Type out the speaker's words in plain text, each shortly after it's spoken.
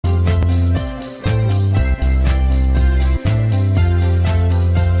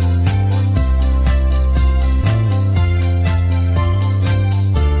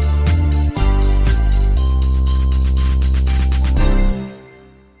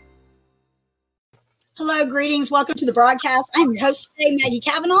Hello, greetings. Welcome to the broadcast. I'm your host today, Maggie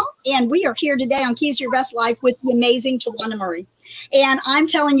Cavanaugh, and we are here today on Keys to Your Best Life with the amazing Tawanda Murray. And I'm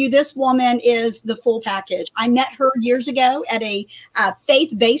telling you, this woman is the full package. I met her years ago at a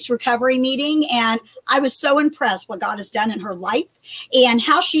faith-based recovery meeting, and I was so impressed what God has done in her life and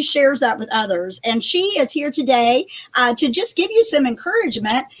how she shares that with others. And she is here today to just give you some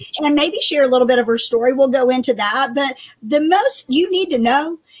encouragement and maybe share a little bit of her story. We'll go into that. But the most you need to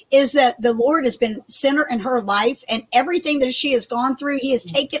know is that the Lord has been center in her life, and everything that she has gone through, he has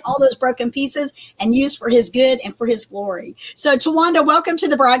taken all those broken pieces and used for his good and for his glory. So Tawanda, welcome to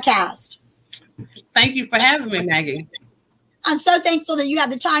the broadcast. Thank you for having me, Maggie. I'm so thankful that you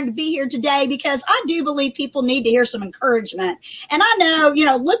have the time to be here today, because I do believe people need to hear some encouragement. And I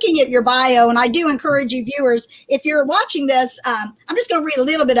know, looking at your bio, and I do encourage you viewers, if you're watching this, I'm just going to read a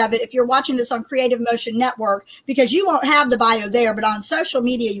little bit of it. If you're watching this on Creative Motion Network, because you won't have the bio there, but on social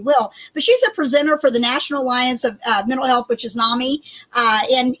media you will. But she's a presenter for the National Alliance of Mental Health, which is NAMI,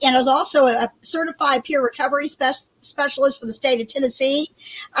 and is also a certified peer recovery specialist for the state of Tennessee.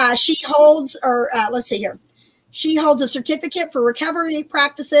 She holds, She holds a certificate for recovery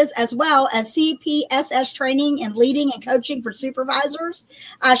practices, as well as CPSS training and leading and coaching for supervisors.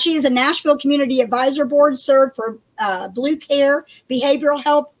 She is a Nashville Community Advisor Board served for Blue Care Behavioral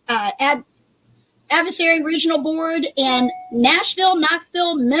Health Advisory Regional Board in Nashville,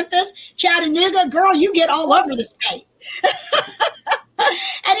 Knoxville, Memphis, Chattanooga. Girl, you get all over the state.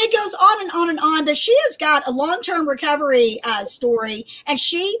 And it goes on and on and on, but she has got a long-term recovery story, and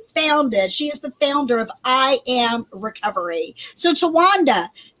she is the founder of I Am Recovery. So Tawanda,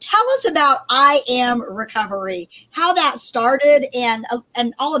 tell us about I Am Recovery, how that started and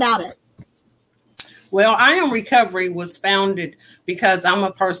all about it. Well, I Am Recovery was founded because I'm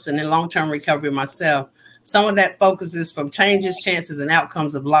a person in long-term recovery myself. Someone that focuses from changes, chances, and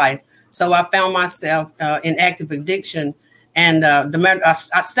outcomes of life. So I found myself in active addiction. And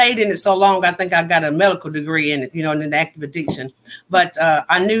I stayed in it so long, I think I got a medical degree in it, in active addiction. But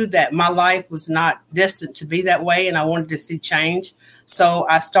I knew that my life was not destined to be that way, and I wanted to see change. So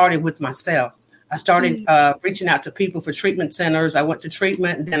I started with myself. I started reaching out to people for treatment centers. I went to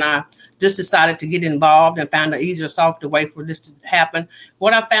treatment, and then I just decided to get involved and found an easier, softer way for this to happen.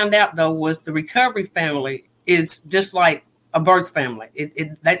 What I found out, though, was the recovery family is just like a birth family.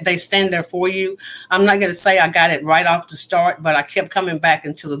 They stand there for you. I'm not going to say I got it right off the start, but I kept coming back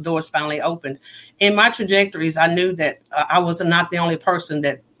until the doors finally opened. In my trajectories, I knew that I was not the only person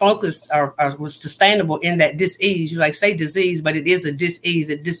that focused or was sustainable in that dis-ease. You say disease, but it is a dis-ease.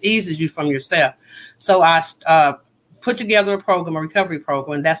 It dis-eases you from yourself. So I put together a recovery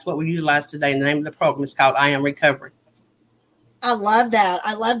program, and that's what we utilize today. And the name of the program is called I Am Recovery. I love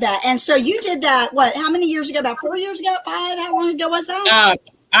that. And so you did that, how many years ago? About 4 years ago? 5? How long ago was that?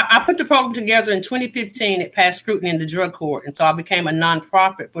 I put the program together in 2015. It passed scrutiny in the drug court. And so I became a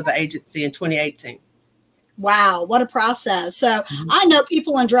nonprofit for the agency in 2018. Wow, what a process. So I know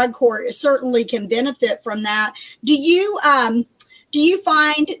people in drug court certainly can benefit from that. Do you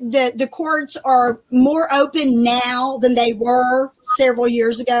find that the courts are more open now than they were several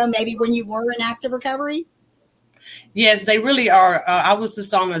years ago, maybe when you were in active recovery? Yes, they really are. I was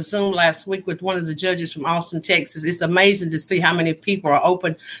just on a Zoom last week with one of the judges from Austin, Texas. It's amazing to see how many people are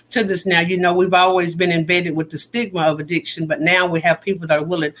open to this now. We've always been embedded with the stigma of addiction, but now we have people that are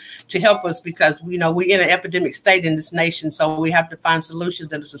willing to help us because, we're in an epidemic state in this nation. So we have to find solutions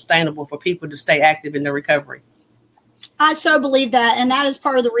that are sustainable for people to stay active in their recovery. I so believe that. And that is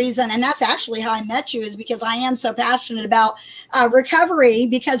part of the reason. And that's actually how I met you, is because I am so passionate about recovery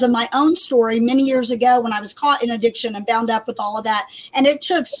because of my own story many years ago when I was caught in addiction and bound up with all of that. And it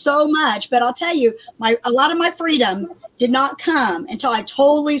took so much. But I'll tell you, a lot of my freedom did not come until I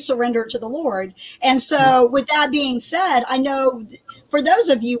totally surrendered to the Lord. And so with that being said, I know for those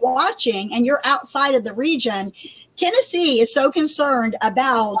of you watching and you're outside of the region, Tennessee is so concerned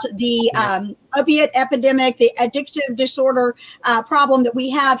about the opiate epidemic, the addictive disorder problem that we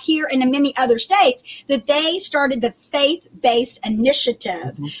have here and in many other states, that they started the faith-based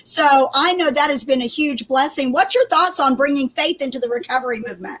initiative. So I know that has been a huge blessing. What's your thoughts on bringing faith into the recovery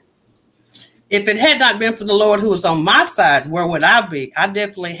movement? If it had not been for the Lord who was on my side, where would I be? I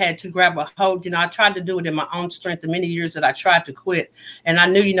definitely had to grab a hold. I tried to do it in my own strength the many years that I tried to quit. And I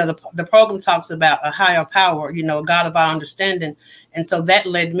knew, the program talks about a higher power, a God of our understanding. And so that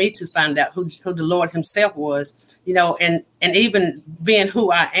led me to find out who the Lord himself was, and even being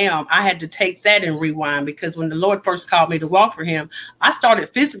who I am, I had to take that and rewind, because when the Lord first called me to walk for him, I started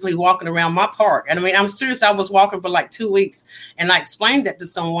physically walking around my park. And I'm serious. I was walking for like 2 weeks, and I explained that to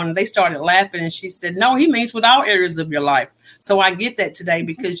someone, and they started laughing. And she said, no, he means with all areas of your life. So I get that today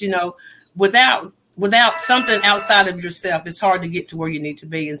because, without without something outside of yourself, it's hard to get to where you need to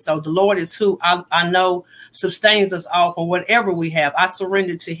be. And so the Lord is who I know sustains us all from whatever we have. I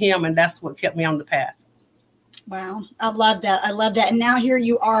surrendered to him, and that's what kept me on the path. Wow. I love that. I love that. And now here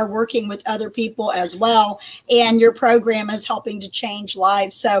you are working with other people as well. And your program is helping to change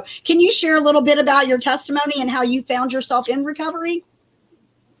lives. So can you share a little bit about your testimony and how you found yourself in recovery?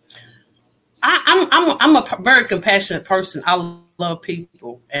 I'm a very compassionate person. I love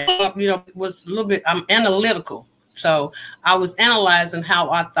people, and was a little bit. I'm analytical, so I was analyzing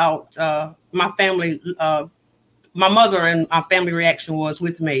how I thought my family, my mother and my family reaction was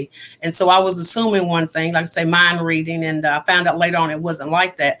with me, and so I was assuming one thing, like I say, mind reading, and I found out later on it wasn't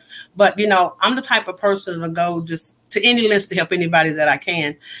like that. But I'm the type of person to go just to any list to help anybody that I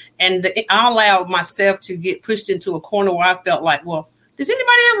can, and I allowed myself to get pushed into a corner where I felt like, well, does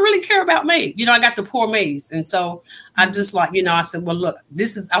anybody ever really care about me? I got the poor me's. And so I just I said, well, look,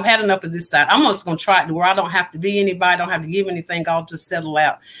 I've had enough of this side. I'm just going to try it to where I don't have to be anybody. I don't have to give anything. I'll just settle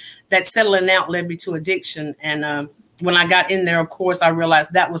out. That settling out led me to addiction. And when I got in there, of course, I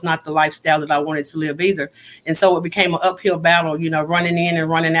realized that was not the lifestyle that I wanted to live either. And so it became an uphill battle, running in and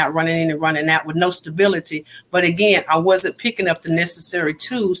running out, running in and running out with no stability. But again, I wasn't picking up the necessary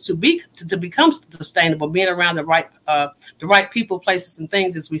tools to become sustainable, being around the right people, places, and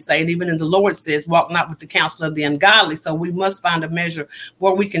things, as we say. And even in the Lord says, walk not with the counsel of the ungodly. So we must find a measure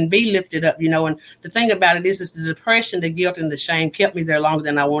where we can be lifted up, And the thing about it is the depression, the guilt, and the shame kept me there longer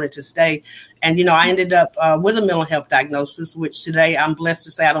than I wanted to stay. And, I ended up with a mental health diagnosis, which today I'm blessed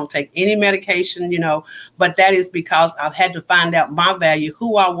to say I don't take any medication, but that is because I've had to find out my value,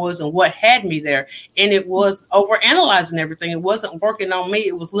 who I was and what had me there. And it was overanalyzing everything. It wasn't working on me.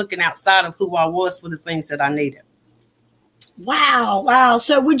 It was looking outside of who I was for the things that I needed. Wow. Wow.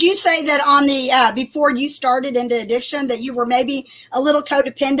 So would you say that on the before you started into addiction that you were maybe a little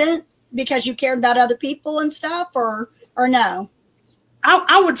codependent because you cared about other people and stuff or no?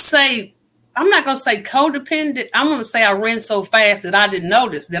 I would say, I'm not going to say codependent. I'm going to say I ran so fast that I didn't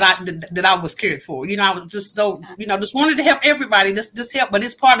notice that I was cared for. I was just so, just wanted to help everybody, just help, but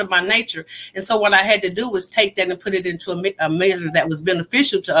it's part of my nature. And so what I had to do was take that and put it into a measure that was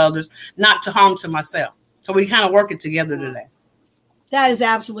beneficial to others, not to harm to myself. So we kind of work it together today. That is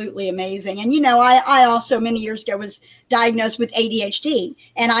absolutely amazing. And, I also many years ago was diagnosed with ADHD,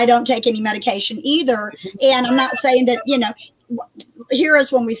 and I don't take any medication either. And I'm not saying that, hear us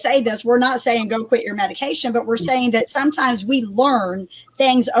when we say this, we're not saying go quit your medication, but we're saying that sometimes we learn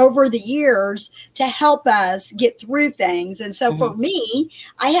things over the years to help us get through things. And so for me,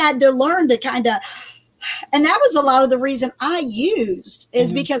 I had to learn to kind of, and that was a lot of the reason I used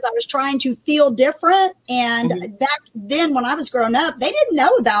is because I was trying to feel different. And back then when I was growing up, they didn't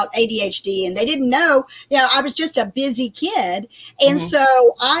know about ADHD and they didn't know, I was just a busy kid. And so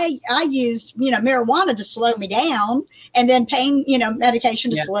I used, marijuana to slow me down and then pain,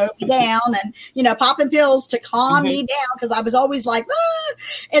 medication to slow me down and, popping pills to calm me down because I was always like,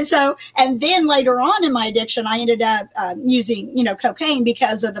 ah! And then later on in my addiction, I ended up using, cocaine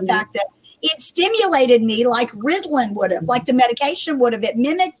because of the fact that it stimulated me like Ritalin would have, like the medication would have. It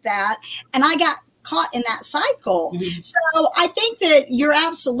mimicked that. And I got caught in that cycle. So I think that you're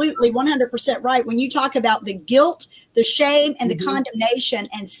absolutely 100% right when you talk about the guilt, the shame, and the condemnation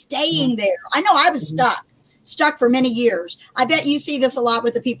and staying there. I know I was stuck for many years. I bet you see this a lot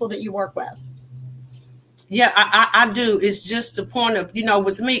with the people that you work with. Yeah, I do. It's just a point of,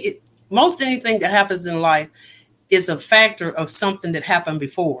 with me, most anything that happens in life is a factor of something that happened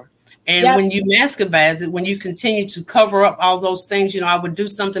before. And when you masturbize it, when you continue to cover up all those things, I would do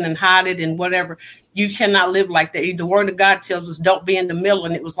something and hide it and whatever. You cannot live like that. The word of God tells us don't be in the middle.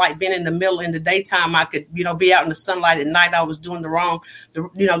 And it was like being in the middle in the daytime. I could, be out in the sunlight. At night, I was doing the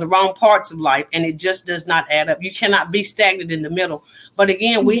wrong parts of life. And it just does not add up. You cannot be stagnant in the middle. But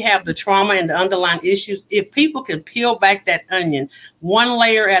again, we have the trauma and the underlying issues. If people can peel back that onion one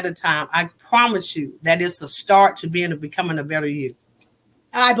layer at a time, I promise you that it's a start to becoming a better you.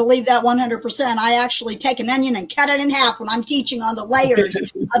 I believe that 100%. I actually take an onion and cut it in half when I'm teaching on the layers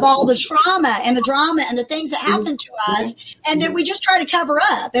of all the trauma and the drama and the things that happen to us. And then we just try to cover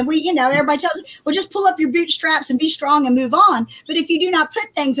up. And we, everybody tells us, well, just pull up your bootstraps and be strong and move on. But if you do not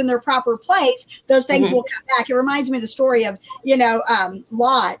put things in their proper place, those things will come back. It reminds me of the story of,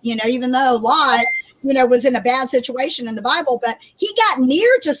 Lot, even though Lot, was in a bad situation in the Bible, but he got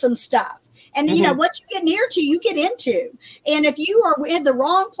near to some stuff. And, what you get near to, you get into. And if you are in the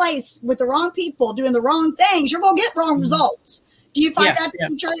wrong place with the wrong people doing the wrong things, you're going to get wrong results. Do you find that to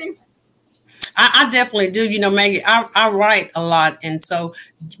be true? I definitely do. You know, Maggie, I write a lot. And so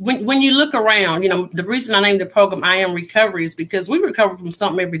when you look around, you know, the reason I named the program I Am Recovery is because we recover from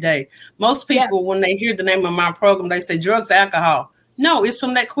something every day. Most people, Yes. when they hear the name of my program, they say drugs, alcohol. No, it's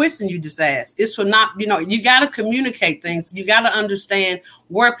from that question you just asked. It's from not, you know, you got to communicate things. You got to understand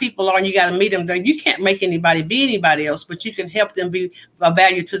where people are and you got to meet them there. You can't make anybody be anybody else, but you can help them be of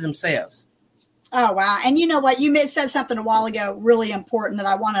value to themselves. Oh, wow. And you know what? You said something a while ago really important that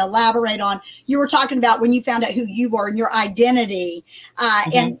I want to elaborate on. You were talking about when you found out who you were and your identity.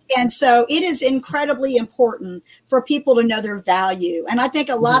 And so it is incredibly important for people to know their value. And I think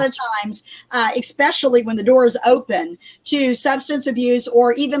a lot of times, especially when the door is open to substance abuse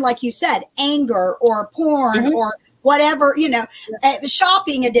or even, like you said, anger or porn or whatever, you know,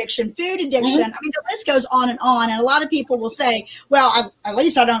 shopping addiction, food addiction. I mean, the list goes on. And a lot of people will say, well, at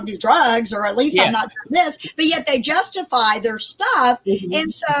least I don't do drugs, or at least I'm not doing this, but yet they justify their stuff.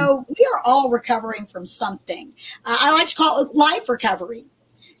 And so we are all recovering from something. I like to call it life recovery.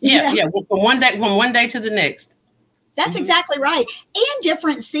 Yeah. From one day to the next. That's exactly right. And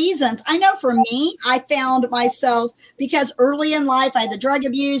different seasons. I know for me, I found myself, because early in life, I had the drug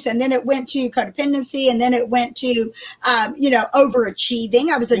abuse, and then it went to codependency, and then it went to, you know,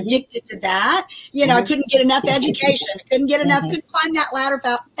 overachieving. I was addicted to that. You know, I couldn't get enough education. Couldn't get enough, couldn't climb that ladder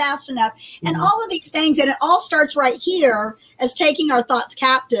fast enough. And all of these things. And it all starts right here as taking our thoughts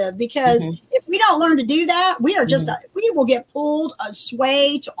captive, because if we don't learn to do that, we are just, we will get pulled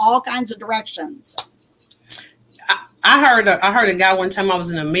astray to all kinds of directions. I heard a guy one time. I was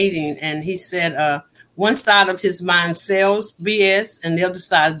in a meeting and he said one side of his mind sells BS and the other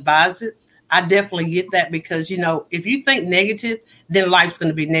side buys it. I definitely get that, because, you know, if you think negative, then life's going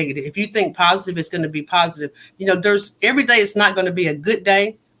to be negative. If you think positive, it's going to be positive. You know, there's every day it's not going to be a good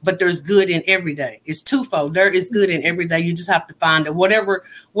day, but there's good in every day. It's twofold. There is good in every day. You just have to find it. Whatever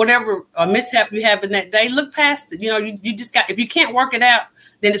mishap you have in that day, look past it. You know, you just got, if you can't work it out,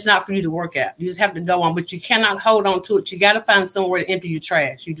 then it's not for you to work out. You just have to go on, but you cannot hold on to it. You got to find somewhere to empty your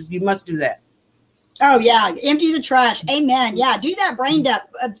trash. You must do that. Oh, yeah. Empty the trash. Amen. Yeah. Do that brain dump.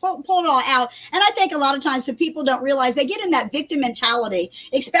 Pull it all out. And I think a lot of times the people don't realize they get in that victim mentality,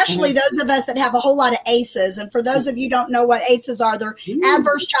 especially those of us that have a whole lot of ACEs. And for those of you who don't know what ACEs are, they're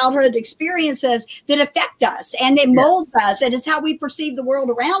adverse childhood experiences that affect us and they mold us. And it's how we perceive the world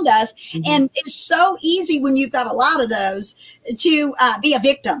around us. And it's so easy when you've got a lot of those to be a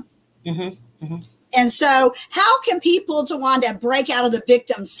victim. And so how can people, Tawanda, break out of the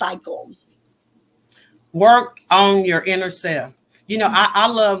victim cycle? Work on your inner self. You know, I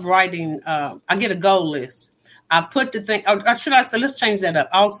love writing. I get a goal list. I put the thing, or should I say, let's change that up.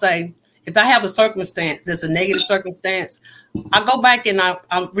 I'll say, if I have a circumstance that's a negative circumstance, I go back and I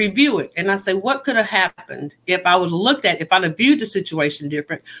review it. And I say, what could have happened if I would have looked at, if I'd have viewed the situation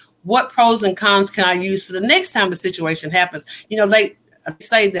different? What pros and cons can I use for the next time the situation happens? You know, they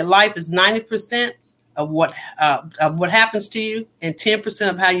say that life is 90% of what happens to you and 10%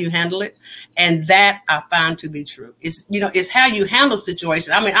 of how you handle it. And that I find to be true. It's, you know, it's how you handle situations.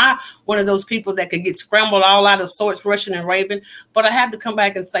 I mean, I'm one of those people that could get scrambled all out of sorts, rushing and raving, but I have to come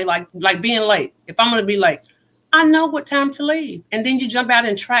back and say, like being late. If I'm going to be late, I know what time to leave. And then you jump out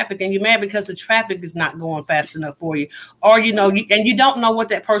in traffic and you're mad because the traffic is not going fast enough for you. Or, you know, and you don't know what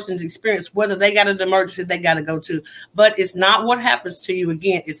that person's experienced, whether they got an emergency they got to go to. But it's not what happens to you.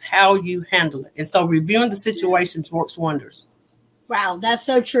 Again, it's how you handle it. And so reviewing the situations works wonders. Wow, that's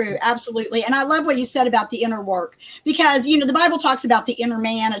so true. Absolutely. And I love what you said about the inner work, because, you know, the Bible talks about the inner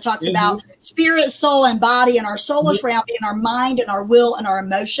man. It talks about spirit, soul, and body, and our soulish realm being our mind and our will and our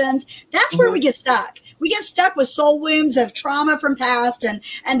emotions. That's where we get stuck. We get stuck with soul wounds of trauma from past and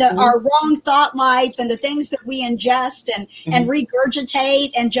our wrong thought life and the things that we ingest and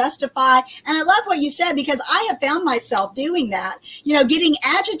regurgitate and justify. And I love what you said, because I have found myself doing that, you know, getting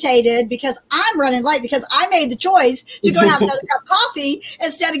agitated because I'm running late because I made the choice to go have another cup of coffee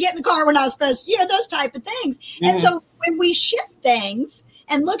instead of getting in the car when I was supposed to, you know, those type of things. And so when we shift things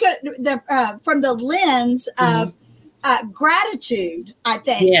and look at the from the lens of gratitude, I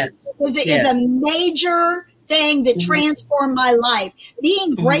think is a major thing that transformed my life.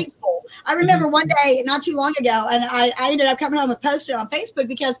 Being grateful. I remember one day not too long ago, and I ended up coming home and posted it on Facebook,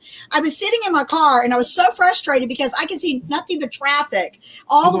 because I was sitting in my car and I was so frustrated because I could see nothing but traffic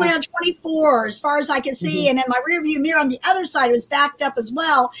all the way on 24 as far as I could see. And in my rearview mirror on the other side, it was backed up as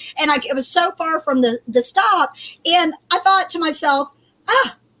well. And it was so far from the stop. And I thought to myself,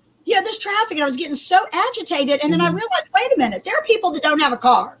 you know, this traffic. And I was getting so agitated. And then I realized, wait a minute, there are people that don't have a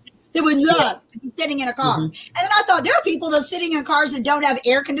car that would love to be sitting in a car. And then I thought, there are people that are sitting in cars that don't have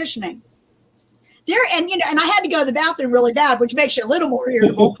air conditioning. and I had to go to the bathroom really bad, which makes you a little more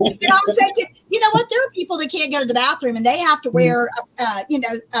irritable. And I was thinking, you know what? There are people that can't go to the bathroom and they have to wear,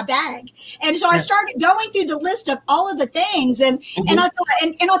 a bag. And so I started going through the list of all of the things, and I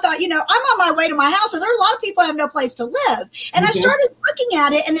thought, I'm on my way to my house, and there are a lot of people who have no place to live. And I started looking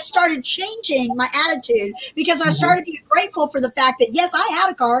at it, and it started changing my attitude, because I started being grateful for the fact that yes, I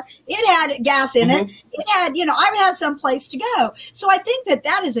had a car, it had gas in it, it had, I had some place to go. So I think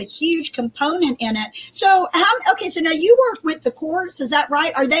that is a huge component in it. So so now you work with the courts, is that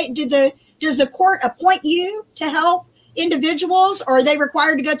right? Does the court appoint you to help individuals, or are they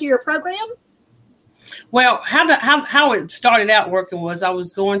required to go through your program? Well, how it started out working was I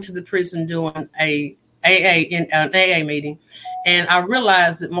was going to the prison doing an AA meeting, and I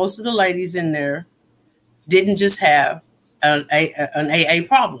realized that most of the ladies in there didn't just have an AA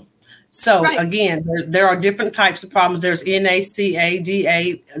problem. So again, there are different types of problems. There's NA, CA,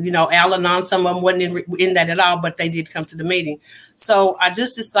 DA, Al-Anon. Some of them wasn't in that at all, but they did come to the meeting. So I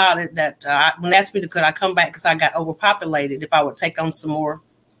just decided that when they asked me could I come back because I got overpopulated, if I would take on some more,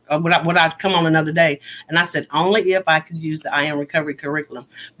 would I come on another day? And I said, only if I could use the I Am Recovery curriculum,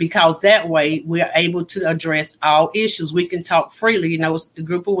 because that way we are able to address all issues. We can talk freely, it's the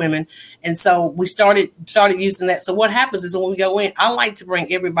group of women. And so we started using that. So what happens is when we go in, I like to bring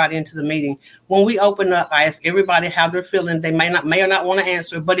everybody into the meeting. When we open up, I ask everybody how they're feeling. They may or not want to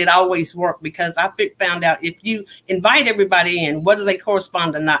answer, but it always worked, because I found out if you invite everybody in, whether they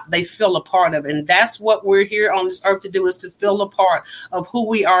correspond or not, they feel a part of it. And that's what we're here on this earth to do, is to feel a part of who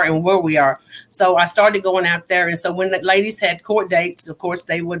we are and where we are. So I started going out there. And so when the ladies had court dates, of course,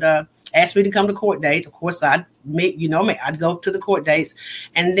 they would ask me to come to court date. Of course, I'd go to the court dates.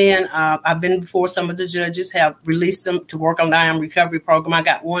 And then I've been before some of the judges have released them to work on the I Am Recovery program. I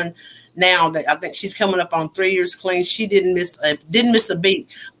got one now that I think she's coming up on 3 years clean. She didn't miss a beat,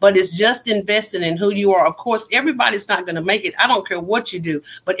 but it's just investing in who you are. Of course, everybody's not going to make it. I don't care what you do,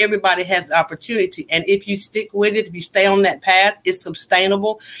 but everybody has the opportunity. And if you stick with it, if you stay on that path, it's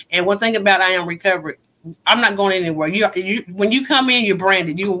sustainable. And one thing about I Am Recovery, I'm not going anywhere. You when you come in, you're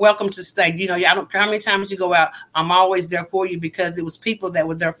branded. You're welcome to stay. I don't care how many times you go out. I'm always there for you, because it was people that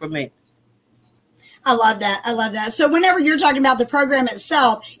were there for me. I love that. So whenever you're talking about the program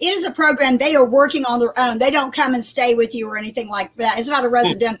itself, it is a program they are working on their own. They don't come and stay with you or anything like that. It's not a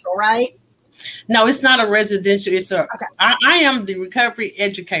residential, right? No, it's not a residential. It's I am the recovery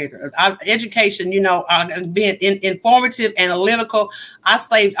educator. Education, being informative, analytical. I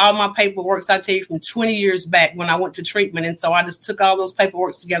saved all my paperwork, I tell you, from 20 years back when I went to treatment. And so I just took all those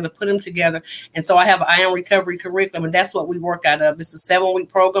paperwork together, put them together. And so I have an I Am Recovery curriculum, and that's what we work out of. It's a 7-week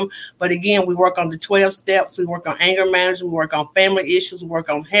program. But again, we work on the 12 steps. We work on anger management. We work on family issues. We work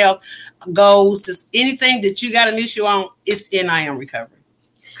on health goals. Just anything that you got an issue on, it's in I Am Recovery.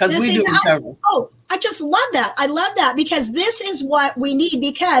 Because we do recovery. I just love that. I love that, because this is what we need,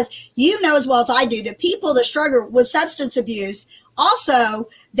 because you know as well as I do that people that struggle with substance abuse, also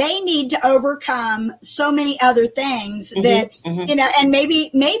they need to overcome so many other things that, and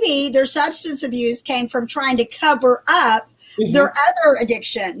maybe their substance abuse came from trying to cover up their other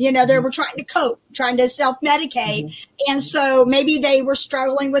addiction. They were trying to cope, trying to self-medicate. And so maybe they were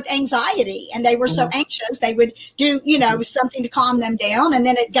struggling with anxiety, and they were so anxious they would do, something to calm them down. And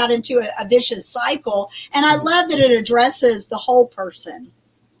then it got into a vicious cycle. And I love that it addresses the whole person.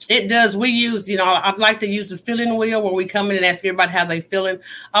 It does. We use, I'd like to use the feeling wheel, where we come in and ask everybody how they feeling.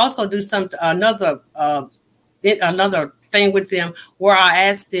 I also do another thing with them, where I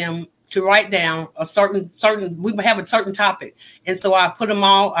ask them to write down we have a certain topic. And so I put them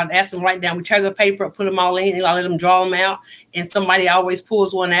all, I'd ask them to write down, we tear the paper, put them all in, and I let them draw them out. And somebody always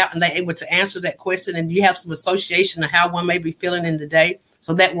pulls one out, and they're able to answer that question. And you have some association of how one may be feeling in the day.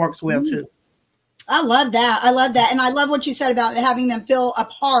 So that works well too. I love that. And I love what you said about having them feel a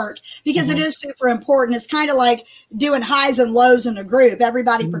part, because it is super important. It's kind of like doing highs and lows in a group.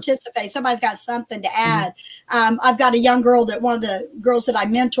 Everybody participates. Somebody's got something to add. I've got a young girl one of the girls that I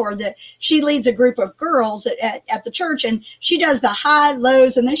mentor, that she leads a group of girls at the church, and she does the high,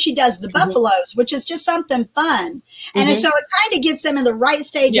 lows, and then she does the buffaloes, which is just something fun. And so it kind of gets them in the right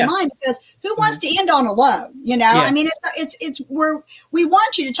stage of mind, because who wants to end on a low? I mean, it's where we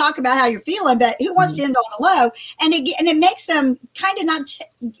want you to talk about how you're feeling, but who wants to end on a low? And it makes them kind of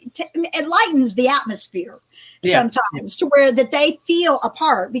it lightens the atmosphere sometimes, to where that they feel a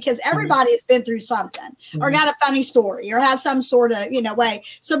part, because everybody has been through something or got a funny story or has some sort of, way.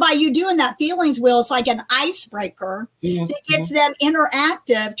 So by you doing that feelings wheel, it's like an icebreaker that gets them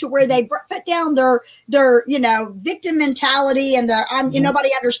interactive, to where they put down their victim mentality and nobody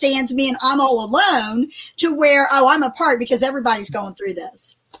understands me and I'm all alone, to where, I'm a part, because everybody's going through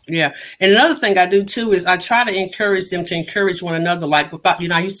this. Yeah. And another thing I do too is I try to encourage them to encourage one another. Like, without,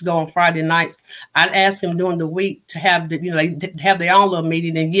 I used to go on Friday nights. I'd ask them during the week to have they have their own little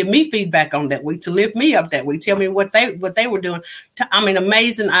meeting and give me feedback on that week, to lift me up that week, tell me what they were doing.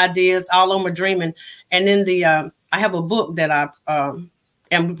 Amazing ideas all over dreaming. And then I have a book that I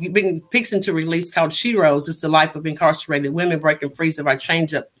and we've been fixing to release called She Rose. It's the life of incarcerated women breaking free of our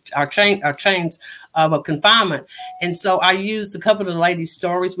chains of confinement. And so I used a couple of the ladies'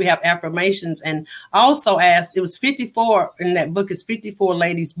 stories. We have affirmations, and I also asked, it was 54 in that book, is 54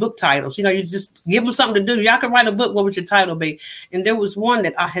 ladies' book titles. You just give them something to do. Y'all can write a book. What would your title be? And there was one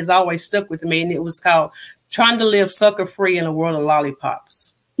that has always stuck with me, and it was called Trying to Live Sucker Free in a World of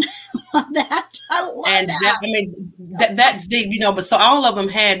Lollipops. That I love and that. That's deep, but so all of them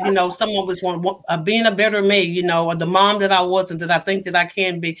had, someone was being a better me, or the mom that I wasn't, that I think that I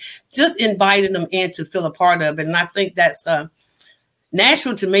can be, just inviting them in to feel a part of it. And I think that's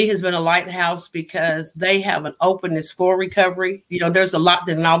Nashville to me has been a lighthouse because they have an openness for recovery. There's a lot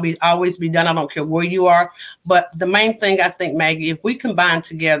that always be done. I don't care where you are, but the main thing I think, Maggie, if we combine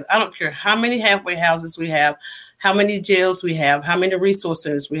together, I don't care how many halfway houses we have, how many jails we have, how many resource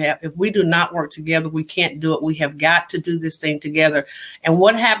centers we have. If we do not work together, we can't do it. We have got to do this thing together. And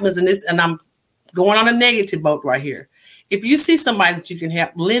what happens in this, and I'm going on a negative boat right here. If you see somebody that you can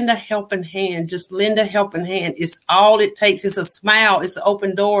help, lend a helping hand. Just lend a helping hand. It's all it takes. It's a smile. It's an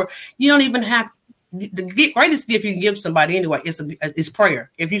open door. You don't even have the greatest gift you can give somebody anyway is prayer.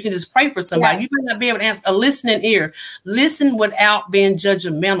 If you can just pray for somebody, You may not be able to answer. A listening ear. Listen without being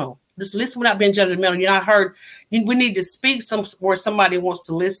judgmental. Just listen without being judgmental. We need to speak where somebody wants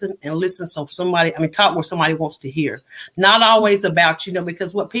to listen, and listen talk where somebody wants to hear. Not always about,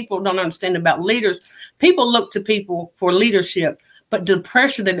 because what people don't understand about leaders, people look to people for leadership, but the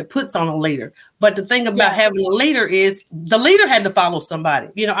pressure that it puts on a leader. But the thing about having a leader is the leader had to follow somebody.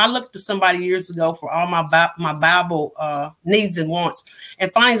 I looked to somebody years ago for all my Bible needs and wants.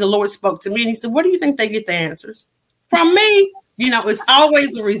 And finally, the Lord spoke to me and he said, where do you think they get the answers? From me. It's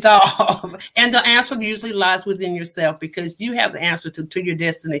always a resolve. And the answer usually lies within yourself, because you have the answer to your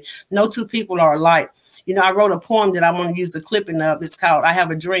destiny. No two people are alike. I wrote a poem that I want to use a clipping of. It's called I Have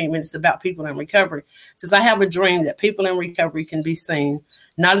a Dream, and it's about people in recovery. It says, I have a dream that people in recovery can be seen,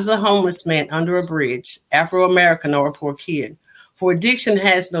 not as a homeless man under a bridge, Afro-American, or a poor kid. For addiction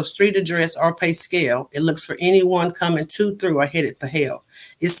has no street address or pay scale. It looks for anyone coming through or headed for hell.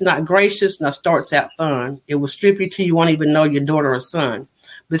 It's not gracious, nor starts out fun. It will strip you till you won't even know your daughter or son.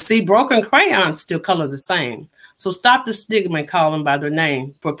 But see, broken crayons still color the same. So stop the stigma and call them by their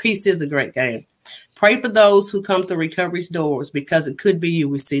name, for peace is a great game. Pray for those who come through recovery's doors, because it could be you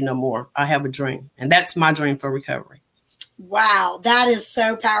we see no more. I have a dream. And that's my dream for recovery. Wow, that is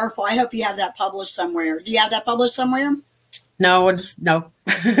so powerful. I hope you have that published somewhere. Do you have that published somewhere? No.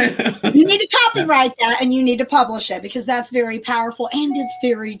 You need to copyright that, and you need to publish it, because that's very powerful and it's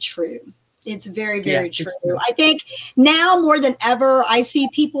very true. It's very, very true. I think now more than ever, I see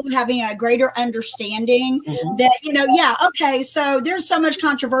people having a greater understanding that, okay, so there's so much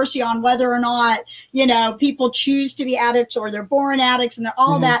controversy on whether or not, people choose to be addicts or they're born addicts and they're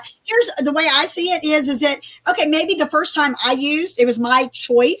all that. Here's the way I see it is that, okay, maybe the first time I used, it was my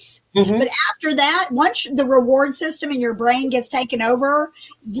choice. But after that, once the reward system in your brain gets taken over,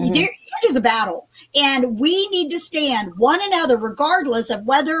 it is a battle. And we need to stand one another, regardless of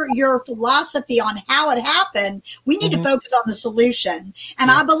whether your philosophy on how it happened. We need to focus on the solution.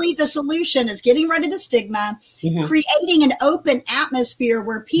 And I believe the solution is getting rid of the stigma, creating an open atmosphere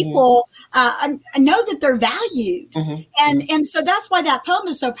where people know that they're valued. And so that's why that poem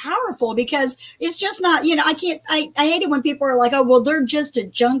is so powerful, because it's just not, I hate it when people are like, oh, well, they're just a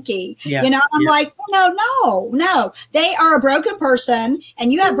junkie. I'm like, no. They are a broken person,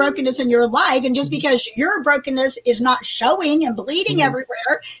 and you have brokenness in your life. And just because your brokenness is not showing and bleeding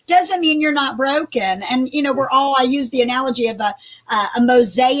everywhere doesn't mean you're not broken. And, I use the analogy of a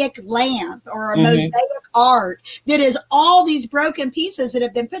mosaic lamp or a mosaic art that is all these broken pieces that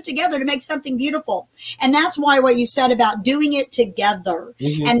have been put together to make something beautiful. And that's why what you said about doing it together.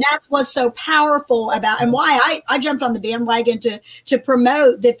 And that's what's so powerful about, and why I jumped on the bandwagon to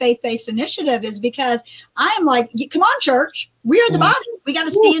promote the faith-based initiative, is because I am like, come on, church, we are the body. We got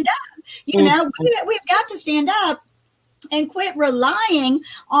to stand up. We've got to stand up and quit relying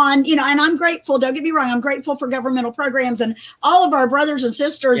on, and I'm grateful, don't get me wrong, I'm grateful for governmental programs and all of our brothers and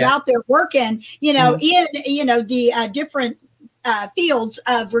sisters out there working, in, the different fields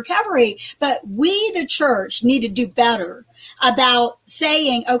of recovery. But we, the church, need to do better. about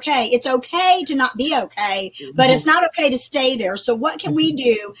saying, okay, it's okay to not be okay, but it's not okay to stay there. So what can we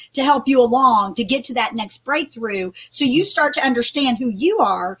do to help you along to get to that next breakthrough? So you start to understand who you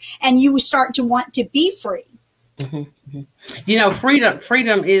are and you start to want to be free. You know,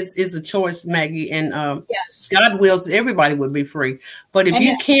 freedom is a choice, Maggie, and yes, God wills everybody would be free. But if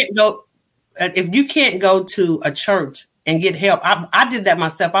you can't go to a church and get help, I did that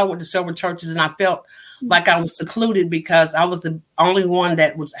myself. I went to several churches and I felt like I was secluded because I was the only one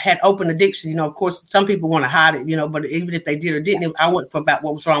that had open addiction. You know, of course, some people want to hide it, you know, but even if they did or didn't, I went for about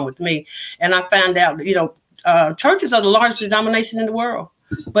what was wrong with me. And I found out that, you know, churches are the largest denomination in the world.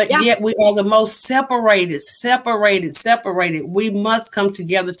 But yet we are the most separated. We must come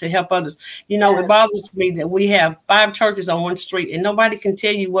together to help others. You know, it bothers me that we have 5 churches on one street and nobody can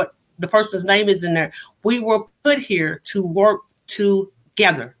tell you what the person's name is in there. We were put here to work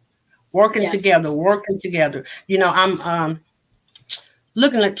together, working together. You know, I'm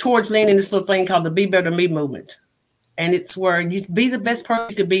looking towards leading this little thing called the Be Better Me movement. And it's where you be the best person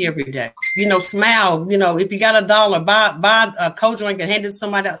you could be every day. You know, smile. You know, if you got $1, buy a cold drink and hand it to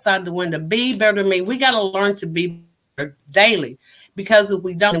somebody outside the window. Be better than me. We got to learn to be better daily, because if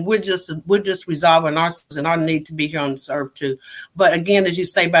we don't, we're just resolving ourselves and our need to be here on this earth too. But again, as you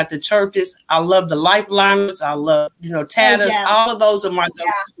say about the churches, I love the Lifeliners. I love, you know, Tatters. All of those are my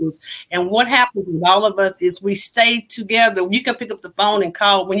go-tos. And what happens with all of us is we stay together. You can pick up the phone and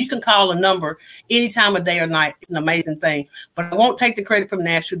call. When you can call a number any time of day or night, it's an amazing thing. But I won't take the credit from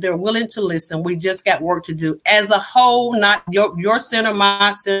Nashville. They're willing to listen. We just got work to do as a whole, not your center,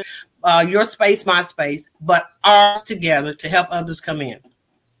 my center. Your space, my space, but ours together to help others come in.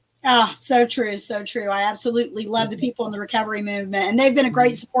 Oh, so true. So true. I absolutely love the people in the recovery movement, and they've been a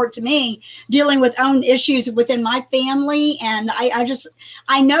great support to me dealing with own issues within my family. And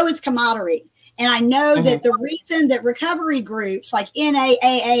I know it's camaraderie. And I know that the reason that recovery groups like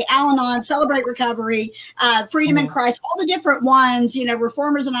NAAA, Al-Anon, Celebrate Recovery, Freedom in Christ, all the different ones, you know,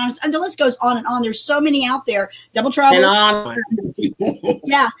 Reformers Anonymous, and the list goes on and on. There's so many out there. Double Trouble.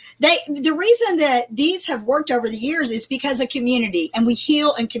 Yeah. The reason that these have worked over the years is because of community, and we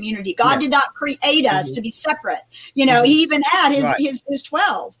heal in community. God did not create us to be separate. You know, he even had his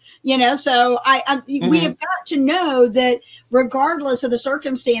 12, you know, so we have got to know that regardless of the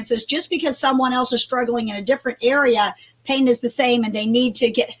circumstances, just because someone else is struggling in a different area, pain is the same, and they need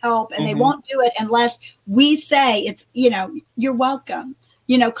to get help, and they won't do it unless we say it's, you know, you're welcome,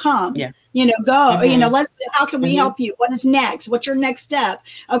 you know, come, you know, go, you know, how can we help you? What is next? What's your next step?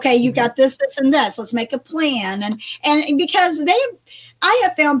 Okay. You got this, and this, let's make a plan. And because I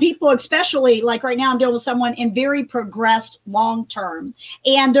have found people, especially like right now, I'm dealing with someone in very progressed long-term,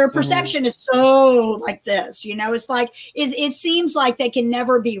 and their perception is so like this, you know, it's like, it seems like they can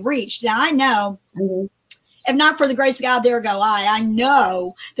never be reached. Now I know if not for the grace of God, there go I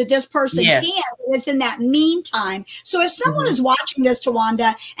know that this person can. It's in that meantime. So if someone is watching this,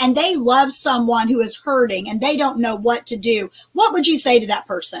 Tawanda, and they love someone who is hurting and they don't know what to do, what would you say to that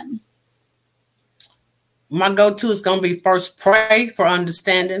person? My go-to is going to be first pray for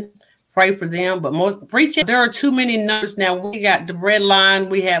understanding. Pray for them, but there are too many numbers now. We got the red line.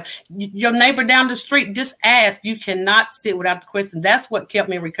 We have your neighbor down the street. Just ask. You cannot sit without the question. That's what kept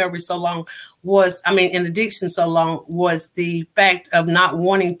me in recovery so long. In addiction so long, was the fact of not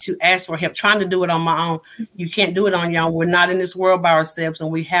wanting to ask for help, trying to do it on my own. You can't do it on your own. We're not in this world by ourselves,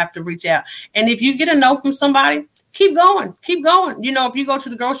 and we have to reach out. And if you get a no from somebody, keep going. You know, if you go to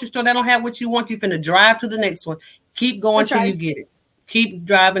the grocery store, they don't have what you want, you're going to drive to the next one. Keep going till you get it. Keep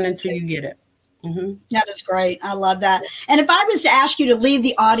driving until you get it. That is great. I love that. And if I was to ask you to leave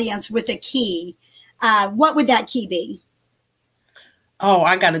the audience with a key, what would that key be? Oh,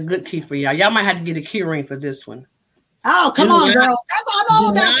 I got a good key for y'all. Y'all might have to get a key ring for this one. Oh, come on, girl. I'm all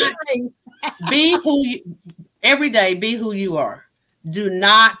about key rings. Every day, be who you are. Do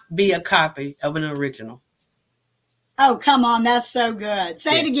not be a copy of an original. Oh, come on. That's so good.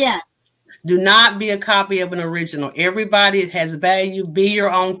 Say it again. Do not be a copy of an original. Everybody has value. Be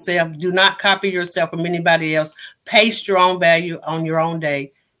your own self. Do not copy yourself from anybody else. Paste your own value on your own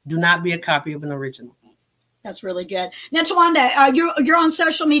day. Do not be a copy of an original. That's really good. Now, Tawanda, you're on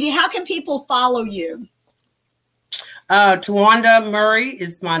social media. How can people follow you? Tawanda Murray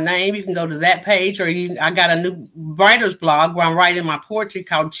is my name. You can go to that page, or I got a new writer's blog where I'm writing my poetry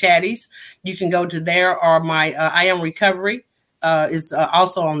called Chatties. You can go to there, or my I Am Recovery is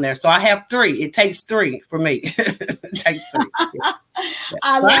also on there. So I have 3. It takes 3 for me. It takes 3. Yeah.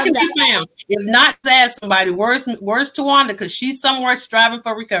 I love that. If not, ask somebody, where's Tawanda? Because she's somewhere striving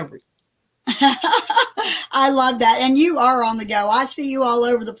for recovery. I love that. And you are on the go. I see you all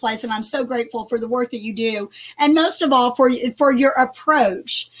over the place, and I'm so grateful for the work that you do. And most of all, for your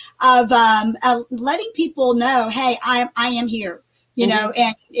approach of letting people know, hey, I am here. You know,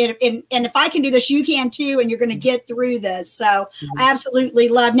 and if I can do this, you can too, and you're going to get through this. So I absolutely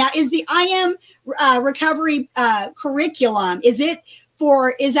love. Now, is the I Am Recovery curriculum, is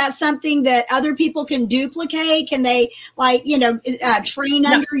that something that other people can duplicate? Can they train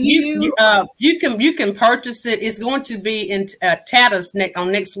under you? You can purchase it. It's going to be in Tatus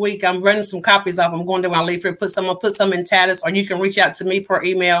next week. I'm running some copies off. I'm going to my leaf here, put some in Tatus, or you can reach out to me per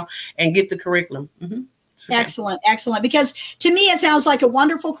email and get the curriculum. Okay. Excellent. Because to me, it sounds like a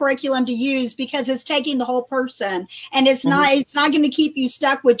wonderful curriculum to use, because it's taking the whole person, and it's not going to keep you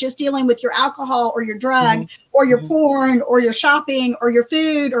stuck with just dealing with your alcohol or your drug or your porn or your shopping or your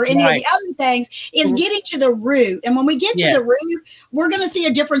food or any of the other things. It's getting to the root. And when we get to the root, we're going to see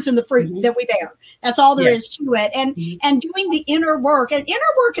a difference in the fruit that we bear. That's all there is to it. And doing the inner work, and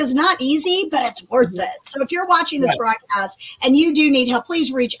inner work is not easy, but it's worth it. So if you're watching this broadcast and you do need help,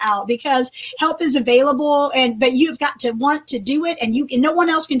 please reach out, because help is available. But you've got to want to do it, and no one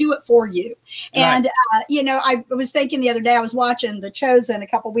else can do it for you. And I was thinking the other day, I was watching The Chosen a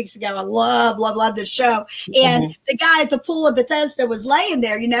couple weeks ago. I love this show. And the guy at the pool of Bethesda was laying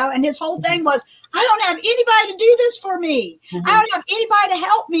there, and his whole thing was, I don't have anybody to do this for me. I don't have anybody to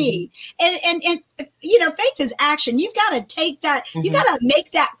help me. And faith is action. You've got to take that. You got to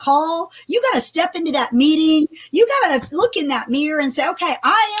make that call. You got to step into that meeting. You got to look in that mirror and say, okay,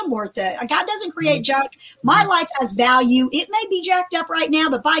 I am worth it. God doesn't create junk. My life has value. It may be jacked up right now,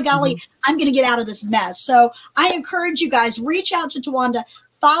 but by golly, I'm going to get out of this mess. So I encourage you guys, reach out to Tawanda.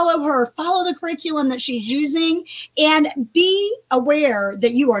 Follow her, follow the curriculum that she's using, and be aware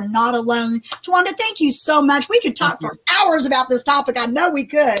that you are not alone. Tawanda, thank you so much. We could talk for hours about this topic. I know we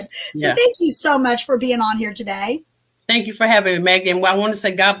could. So thank you so much for being on here today. Thank you for having me, Megan. Well, I want to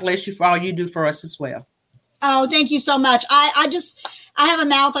say God bless you for all you do for us as well. Oh, thank you so much. I have a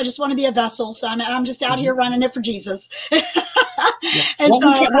mouth. I just want to be a vessel. So I'm just out here running it for Jesus. And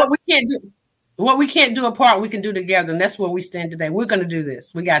what we can't do apart, we can do together. And that's where we stand today. We're going to do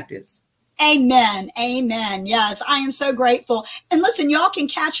this. We got this. Amen. Yes, I am so grateful. And listen, y'all can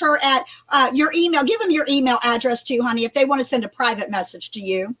catch her at your email. Give them your email address too, honey, if they want to send a private message to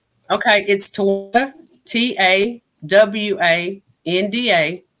you. Okay. It's Tawanda, TAWANDA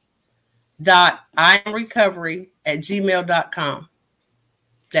 .IamRecovery@gmail.com.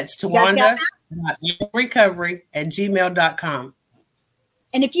 That's Tawanda.IamRecovery@gmail.com.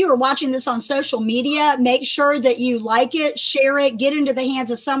 And if you are watching this on social media, make sure that you like it, share it, get into the hands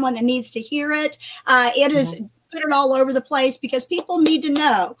of someone that needs to hear it. It is put it all over the place, because people need to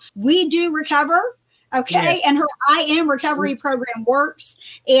know we do recover. Okay. And her I Am Recovery program works.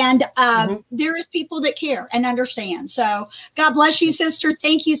 And there is people that care and understand. So God bless you, sister.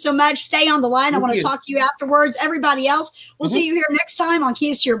 Thank you so much. Stay on the line. I want to talk to you afterwards. Everybody else, we'll see you here next time on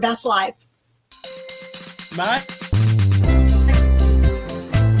Keys to Your Best Life. Bye.